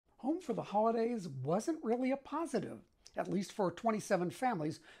home for the holidays wasn't really a positive, at least for 27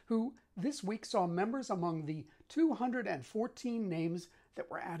 families who this week saw members among the 214 names that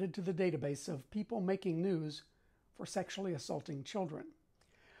were added to the database of people making news for sexually assaulting children.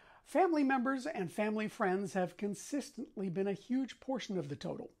 Family members and family friends have consistently been a huge portion of the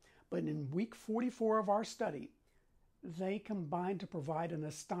total, but in week 44 of our study, they combined to provide an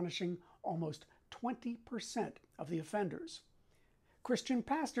astonishing almost 20% of the offenders. Christian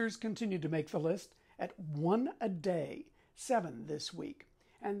pastors continued to make the list at 1 a day, 7 this week.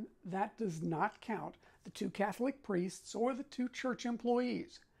 And that does not count the 2 Catholic priests or the 2 church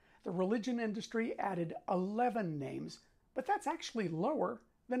employees. The religion industry added 11 names, but that's actually lower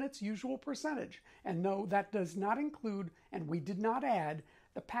than its usual percentage. And no, that does not include, and we did not add,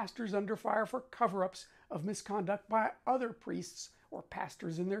 the pastors under fire for cover-ups of misconduct by other priests or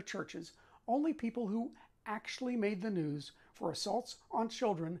pastors in their churches, only people who actually made the news for assaults on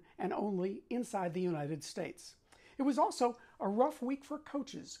children and only inside the United States. It was also a rough week for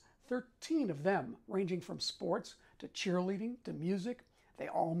coaches, 13 of them, ranging from sports to cheerleading to music. They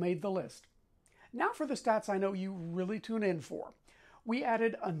all made the list. Now for the stats I know you really tune in for. We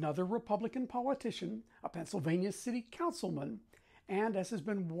added another Republican politician, a Pennsylvania city councilman, and, as has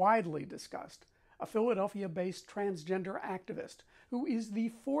been widely discussed, a Philadelphia-based transgender activist who is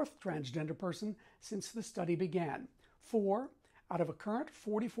the 4th transgender person since the study began. 4 out of a current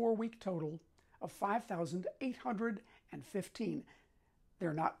 44-week total of 5,815.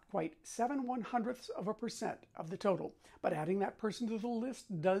 They're not quite 0.07% of the total, but adding that person to the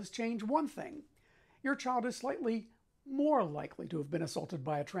list does change one thing. Your child is slightly more likely to have been assaulted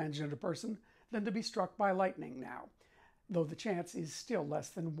by a transgender person than to be struck by lightning now, though the chance is still less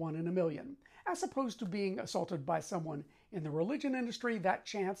than 1 in a million. As opposed to being assaulted by someone in the religion industry, that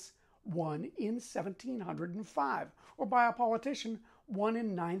chance 1 in 1,705, or by a politician 1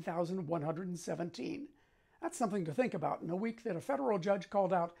 in 9,117. That's something to think about in a week that a federal judge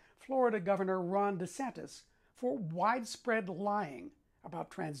called out Florida Governor Ron DeSantis for widespread lying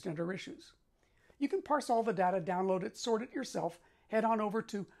about transgender issues. You can parse all the data, download it, sort it yourself. Head on over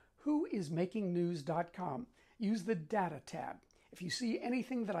to whoismakingnews.com. Use the Data tab. If you see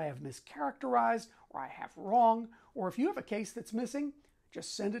anything that I have mischaracterized or I have wrong, or if you have a case that's missing,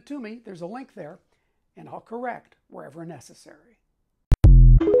 just send it to me. There's a link there, and I'll correct wherever necessary.